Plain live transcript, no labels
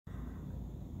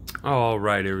All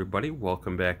right, everybody,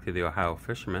 welcome back to the Ohio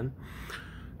Fisherman.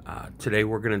 Today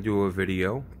we're going to do a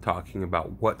video talking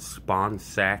about what spawn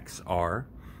sacs are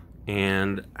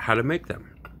and how to make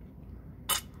them.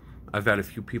 I've had a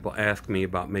few people ask me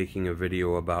about making a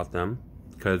video about them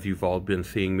because you've all been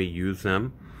seeing me use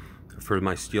them for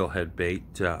my steelhead bait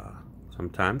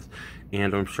sometimes,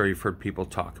 and I'm sure you've heard people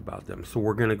talk about them. So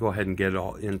we're going to go ahead and get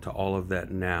into all of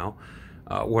that now.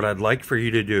 What I'd like for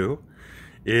you to do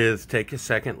is take a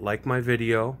second, like my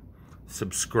video,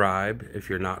 subscribe if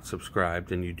you're not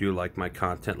subscribed and you do like my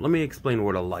content. Let me explain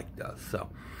what a like does. So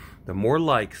the more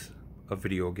likes a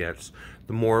video gets,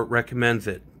 the more it recommends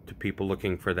it to people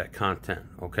looking for that content.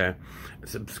 Okay,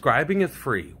 subscribing is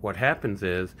free. What happens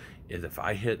is if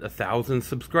I hit 1,000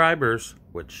 subscribers,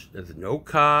 which is no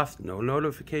cost, no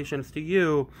notifications to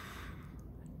you,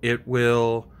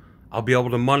 I'll be able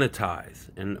to monetize.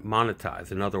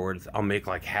 In other words, I'll make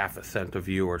like half a cent a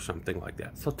view or something like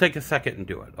that. So take a second and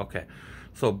do it. Okay,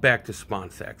 so back to spawn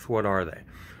sacs. What are they?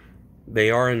 They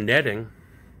are a netting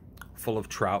full of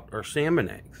trout or salmon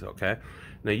eggs. Okay,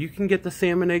 now you can get the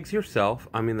salmon eggs yourself.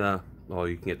 You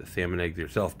can get the salmon eggs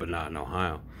yourself, but not in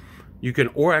Ohio. You can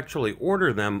actually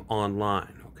order them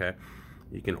online. Okay,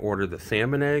 you can order the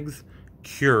salmon eggs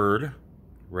cured,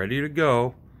 ready to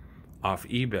go, off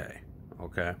eBay.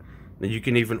 Okay. You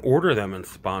can even order them in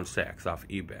spawn sacs off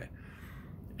eBay.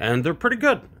 And they're pretty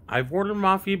good. I've ordered them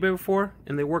off eBay before,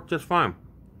 and they work just fine.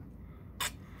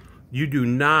 You do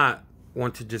not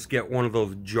want to just get one of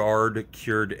those jarred,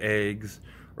 cured eggs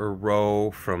or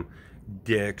roe from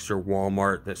Dick's or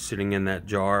Walmart that's sitting in that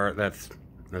jar. That's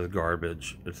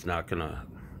garbage. It's not going to...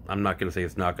 I'm not going to say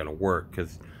it's not going to work,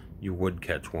 because you would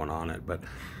catch one on it, but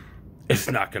it's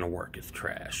not going to work. It's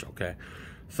trash, okay?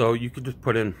 So you could just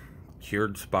put in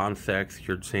cured spawn sacs,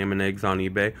 cured salmon eggs on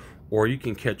eBay, or you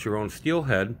can catch your own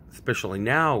steelhead, especially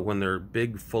now when they're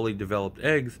big, fully developed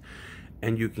eggs,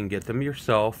 and you can get them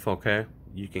yourself. Okay,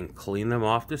 you can clean them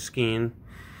off the skein,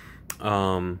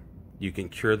 you can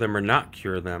cure them or not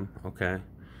cure them, okay,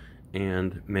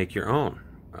 and make your own.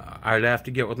 I'd have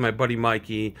to get with my buddy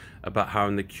Mikey about how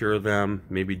to cure them,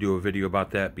 maybe do a video about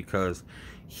that, because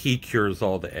he cures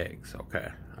all the eggs. Okay,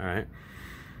 all right,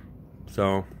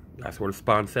 so that's what a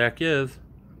spawn sac is.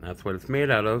 That's what it's made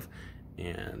out of.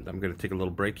 And I'm going to take a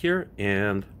little break here,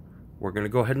 and we're going to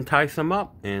go ahead and tie some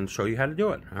up and show you how to do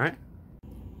it. All right.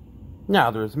 Now,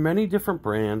 there's many different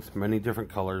brands, many different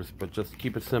colors, but just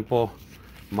keep it simple.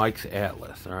 Mike's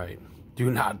Atlas. All right. Do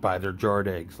not buy their jarred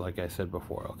eggs, like I said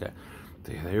before. Okay.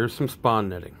 Here's some spawn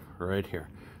netting right here.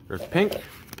 There's pink,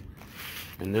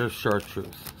 and there's chartreuse.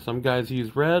 Some guys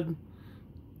use red.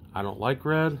 I don't like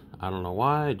red. I don't know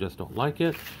why. I just don't like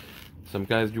it. Some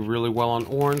guys do really well on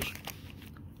orange.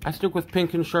 I stick with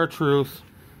pink and chartreuse.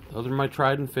 Those are my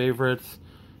tried and favorites.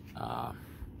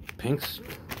 Pink's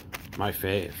my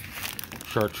fave.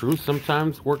 Chartreuse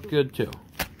sometimes work good too.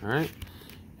 Alright?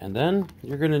 And then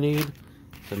you're going to need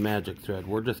the magic thread.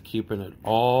 We're just keeping it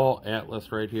all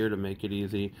Atlas right here to make it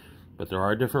easy. But there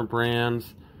are different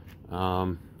brands.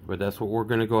 But that's what we're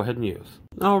going to go ahead and use.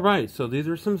 Alright, so these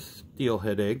are some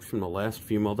steelhead eggs from the last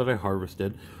female that I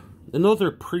harvested. And those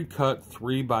are pre-cut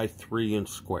 3x3 inch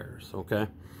squares, okay?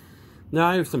 Now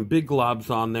I have some big globs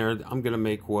on there. I'm going to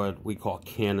make what we call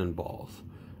cannonballs.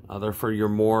 They're for your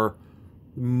more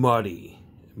muddy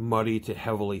to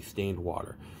heavily stained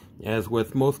water. As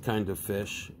with most kinds of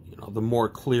fish, the more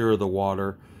clear the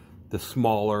water, the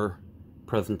smaller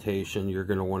presentation you're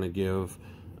going to want to give.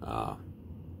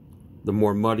 The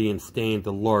more muddy and stained,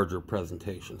 the larger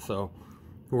presentation. So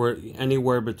we're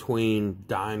anywhere between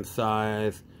dime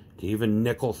size to even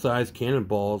nickel size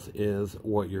cannonballs is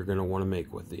what you're going to want to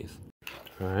make with these.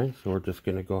 Alright, so we're just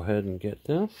going to go ahead and get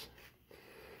this.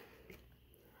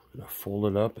 I'm going to fold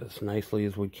it up as nicely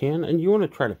as we can. And you want to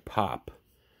try to pop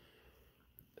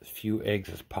as few eggs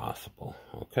as possible,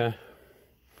 okay?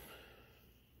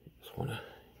 Just want to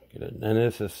get it. And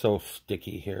this is so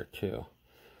sticky here too.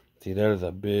 See, that is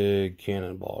a big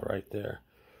cannonball right there.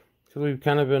 Because we've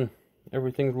kind of been,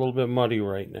 everything's a little bit muddy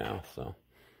right now, so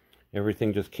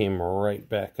everything just came right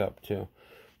back up too.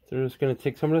 So we're just going to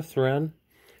take some of the thread.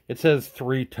 It says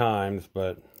 3 times,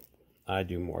 but I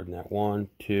do more than that. 1,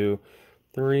 2,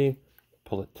 3.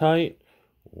 Pull it tight.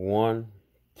 1,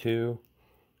 2,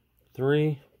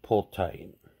 3. Pull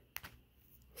tight.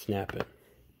 Snap it.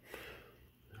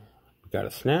 Got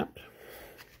it snapped.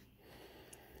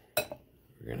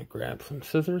 We're going to grab some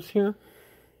scissors here.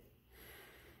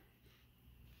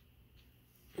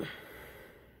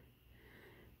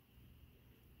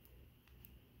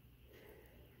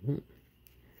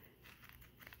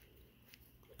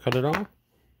 Cut it off.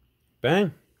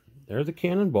 Bang. There's a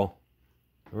cannonball.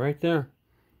 right there.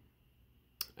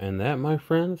 And that, my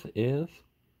friends, is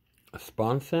a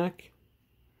spawn sack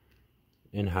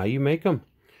and how you make them.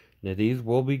 Now, these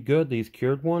will be good. These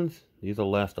cured ones, these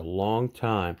will last a long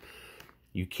time.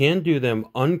 You can do them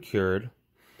uncured,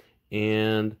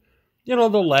 and, you know,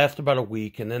 they'll last about a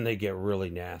week, and then they get really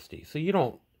nasty. So you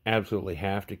don't absolutely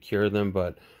have to cure them,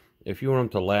 but if you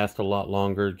want them to last a lot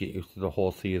longer, get used to the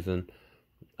whole season,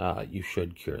 you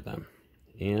should cure them.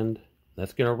 And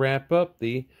that's going to wrap up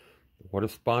the what a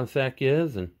spawn sack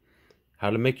is and how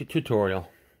to make a tutorial.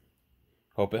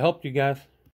 Hope it helped you guys.